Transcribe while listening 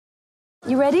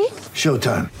You ready?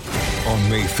 Showtime. On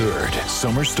May 3rd,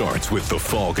 summer starts with The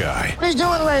Fall Guy. Let's do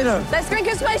it later. Let's drink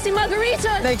a spicy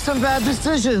margarita. Make some bad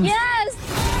decisions. Yes!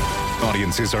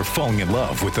 Audiences are falling in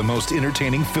love with the most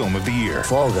entertaining film of the year.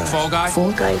 Fall Guy. Fall Guy?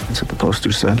 Fall guy. That's what the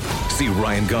poster said. See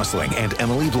Ryan Gosling and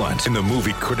Emily Blunt in the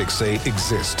movie critics say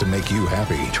exists to make you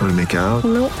happy. Trying to make it out?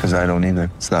 Nope. Because I don't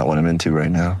either. It's not what I'm into right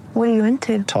now. What are you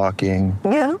into? Talking.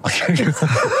 Yeah.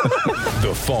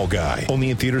 The Fall Guy.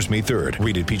 Only in theaters May 3rd.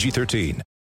 Rated PG-13.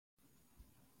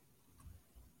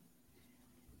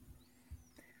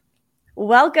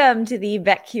 Welcome to the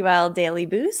BetQL Daily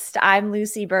Boost. I'm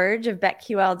Lucy Burge of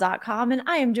BetQL.com, and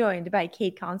I am joined by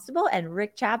Kate Constable and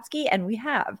Rick Chapsky, and we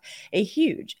have a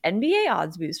huge NBA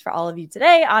odds boost for all of you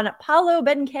today on Paolo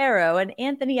Banchero and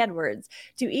Anthony Edwards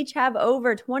to each have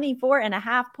over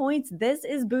 24.5 points. This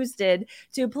is boosted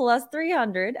to plus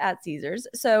 300 at Caesars.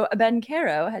 So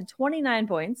Banchero had 29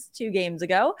 points 2 games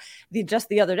ago, just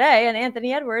the other day, and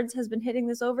Anthony Edwards has been hitting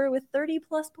this over with 30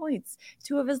 plus points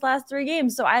 2 of his last 3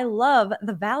 games. So I love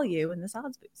the value in this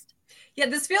odds boost. Yeah,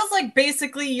 this feels like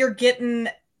basically you're getting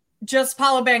just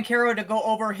Paolo Banchero to go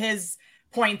over his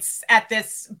points at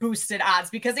this boosted odds,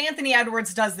 because Anthony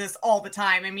Edwards does this all the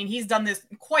time. I mean, he's done this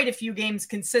quite a few games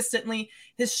consistently.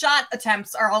 His shot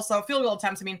attempts are also field goal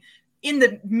attempts. I mean, in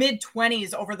the mid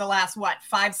 20s over the last,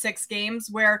 5-6 games,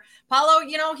 where Paolo,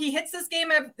 he hits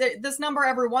this number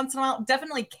every once in a while,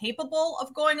 definitely capable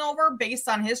of going over based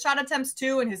on his shot attempts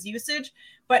too and his usage.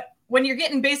 But when you're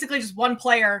getting basically just one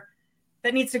player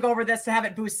that needs to go over this to have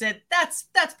it boosted, that's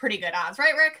pretty good odds,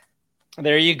 right, Rick?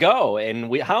 There you go.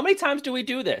 And how many times do we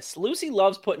do this? Lucy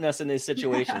loves putting us in these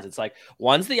situations. It's like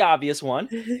one's the obvious one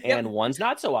and one's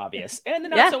not so obvious. And the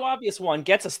not so obvious one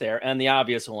gets us there and the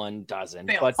obvious one doesn't.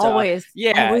 But always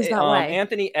that way.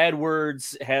 Anthony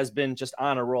Edwards has been just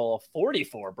on a roll, of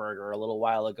 44 burger a little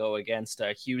while ago against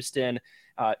Houston,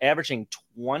 averaging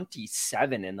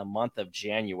 27 in the month of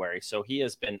January. So he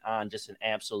has been on just an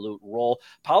absolute roll.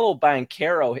 Paolo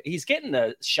Banchero, he's getting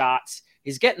the shots,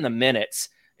 he's getting the minutes.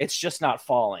 It's just not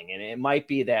falling, and it might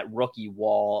be that rookie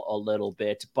wall a little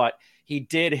bit, but he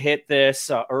did hit this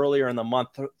earlier in the month,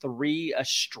 3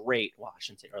 straight. Well, I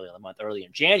shouldn't say earlier in the month, early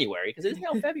in January, because it's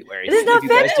now February. It is now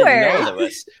February.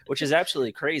 This, which is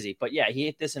absolutely crazy. But yeah, he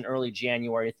hit this in early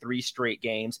January, 3 straight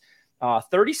games,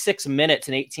 36 minutes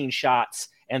and 18 shots,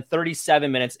 and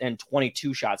 37 minutes and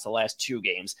 22 shots the last 2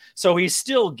 games. So he's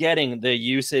still getting the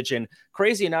usage, and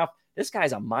crazy enough, this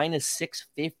guy's a minus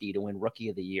 650 to win Rookie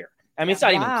of the Year. I mean, it's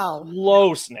not even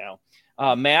close now.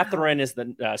 Mathurin is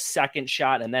the second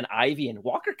shot, and then Ivy and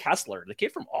Walker Kessler, the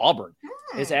kid from Auburn,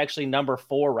 is actually number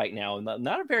 4 right now.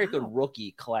 Not a very good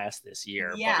rookie class this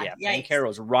year. Yeah,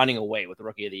 Banchero's running away with the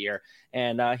Rookie of the Year,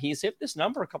 and he's hit this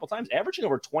number a couple times, averaging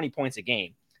over 20 points a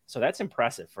game. So that's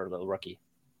impressive for the rookie.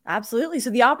 Absolutely.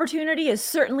 So the opportunity is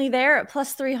certainly there at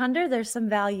plus 300. There's some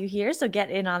value here. So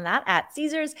get in on that at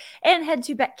Caesars and head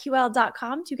to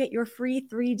BetQL.com to get your free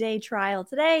 3-day trial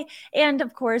today. And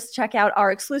of course, check out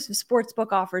our exclusive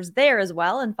sportsbook offers there as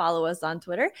well. And follow us on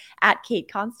Twitter at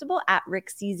Kate Constable, at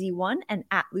RickCZ1, and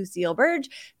at Lucille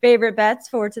Burge. Favorite bets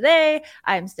for today.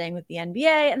 I'm staying with the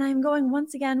NBA, and I'm going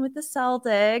once again with the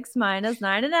Celtics minus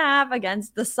 9.5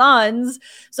 against the Suns.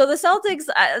 So the Celtics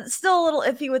still a little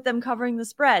iffy with them covering the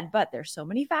spread. But there's so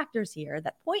many factors here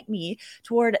that point me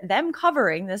toward them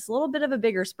covering this little bit of a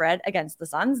bigger spread against the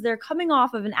Suns. They're coming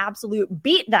off of an absolute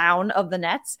beatdown of the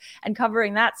Nets and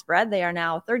covering that spread. They are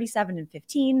now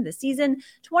 37-15 this season,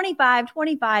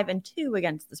 25-25-2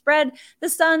 against the spread. The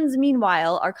Suns,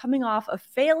 meanwhile, are coming off of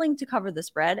failing to cover the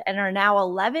spread and are now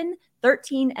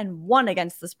 11-13-1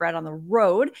 against the spread on the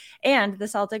road. And the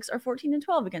Celtics are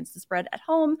 14-12 against the spread at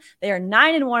home. They are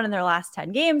 9-1 in their last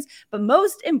 10 games. But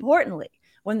most importantly,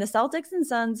 when the Celtics and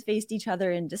Suns faced each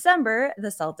other in December, the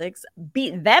Celtics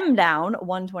beat them down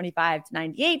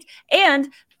 125-98.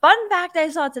 And fun fact I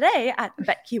saw today at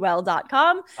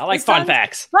BetQL.com. I like fun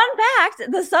facts. Fun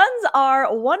fact, the Suns are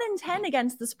 1-10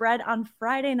 against the spread on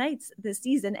Friday nights this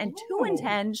season and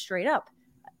 2-10 straight up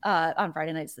on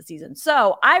Friday nights this season.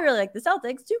 So I really like the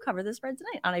Celtics to cover the spread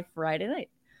tonight on a Friday night.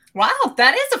 Wow,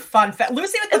 that is a fun fact.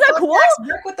 Lucy with the Is that fun cool? facts,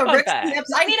 Rick with the Fun Rick fact.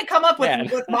 tips. I need to come up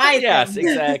with my Yes, thing.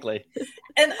 exactly.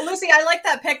 And Lucy, I like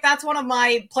that pick. That's one of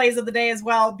my plays of the day as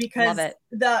well, because Love it.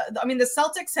 the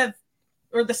Celtics have,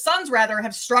 or the Suns rather,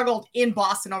 have struggled in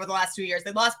Boston over the last 2 years.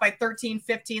 They lost by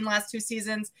 13-15 last 2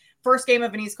 seasons. First game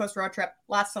of an East Coast road trip,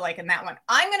 lots to like in that one.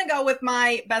 I'm going to go with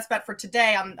my best bet for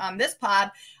today on this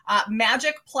pod,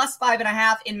 Magic plus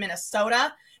 5.5 in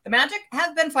Minnesota. The Magic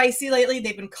have been feisty lately.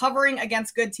 They've been covering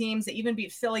against good teams. They even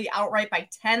beat Philly outright by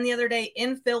 10 the other day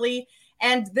in Philly.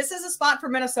 And this is a spot for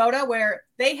Minnesota where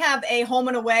they have a home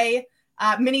and away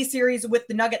mini series with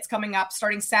the Nuggets coming up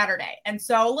starting Saturday. And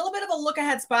so a little bit of a look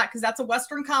ahead spot because that's a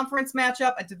Western Conference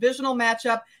matchup, a divisional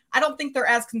matchup. I don't think they're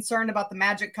as concerned about the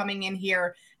Magic coming in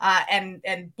here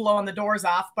and blowing the doors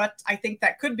off, but I think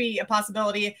that could be a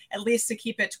possibility, at least to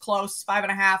keep it close,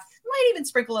 5.5. Might even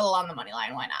sprinkle a little on the money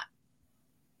line. Why not?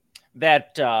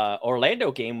 That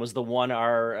Orlando game was the one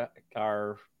our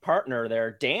partner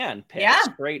there, Dan, picked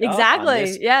straight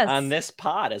exactly. on this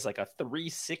pod as like a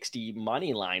 360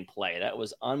 money line play. That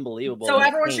was unbelievable. So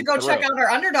everyone should go check out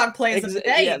our underdog plays of the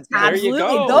day. Yeah, absolutely.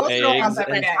 Those are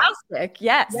fantastic.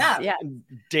 Yes. Yeah.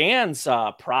 Dan's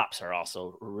props are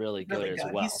also really good as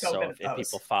well. So if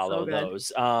people follow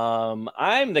those,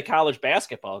 I'm the college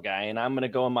basketball guy, and I'm going to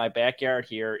go in my backyard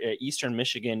here at Eastern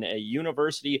Michigan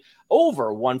University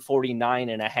over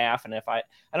 149.5. And if I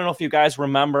don't know if you guys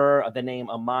remember the name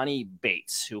Amani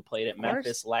Bates, who played at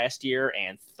Memphis last year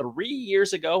and 3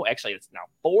 years ago, actually it's now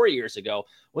 4 years ago,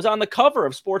 was on the cover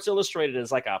of Sports Illustrated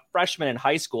as like a freshman in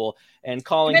high school and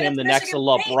calling him the next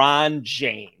LeBron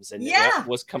James. And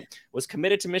was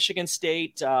committed to Michigan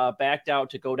State, backed out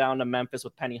to go down to Memphis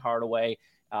with Penny Hardaway.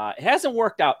 It hasn't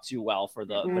worked out too well for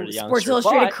the youngster. Sports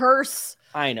Illustrated curse.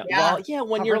 I know. Yeah. Well,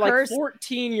 when you're like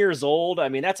 14 years old, I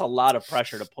mean, that's a lot of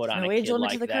pressure to put on a kid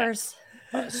like that. Curse.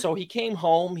 So he came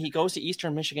home. He goes to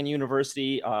Eastern Michigan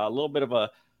University. A little bit of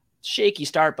a shaky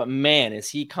start, but man, has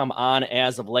he come on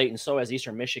as of late, and so has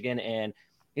Eastern Michigan. And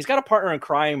he's got a partner in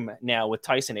crime now with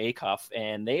Tyson Acuff,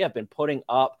 and they have been putting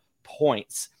up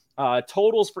points.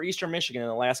 Totals for Eastern Michigan in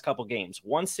the last couple games: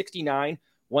 169,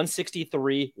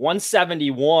 163,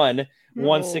 171,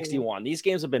 161. These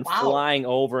games have been flying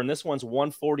over, and this one's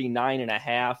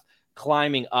 149.5.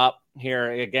 Climbing up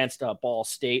here against Ball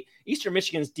State. Eastern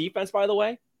Michigan's defense, by the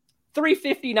way,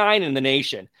 359 in the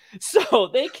nation. So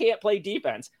they can't play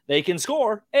defense. They can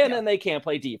score, and then they can't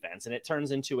play defense. And it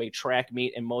turns into a track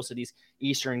meet in most of these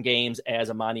Eastern games as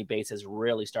Amani Bates has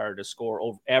really started to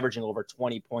score, averaging over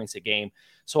 20 points a game.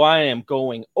 So I am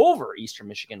going over Eastern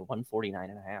Michigan,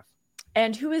 149.5.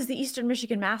 And who is the Eastern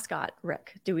Michigan mascot,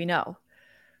 Rick? Do we know?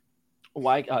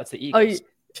 Why? It's the Eagles.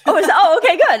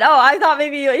 Okay, good. I thought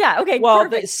maybe, okay.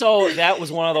 Well, so that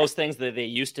was one of those things that they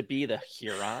used to be the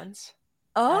Hurons.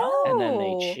 Oh. And then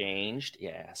they changed.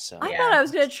 Yeah. So I thought I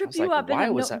was going to trip you up. Why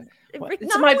was that?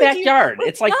 It's in my backyard.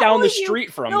 It's like down the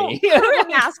street from me. Current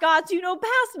mascots,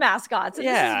 past mascots. And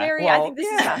yeah. This is very, I think this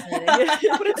is fascinating.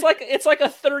 But it's like a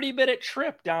 30-minute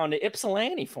trip down to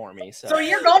Ypsilanti for me. So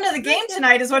you're going to the game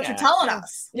tonight is what you're telling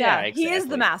us. Yeah, exactly. He is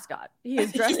the mascot. He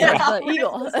is dressed as the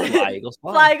eagle. Fly, Eagles,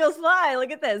 fly. Fly, Eagles, fly.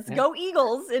 Look at this. Yeah. Go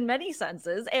Eagles in many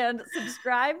senses. And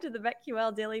subscribe to the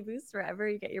BetQL Daily Boost wherever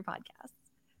you get your podcasts.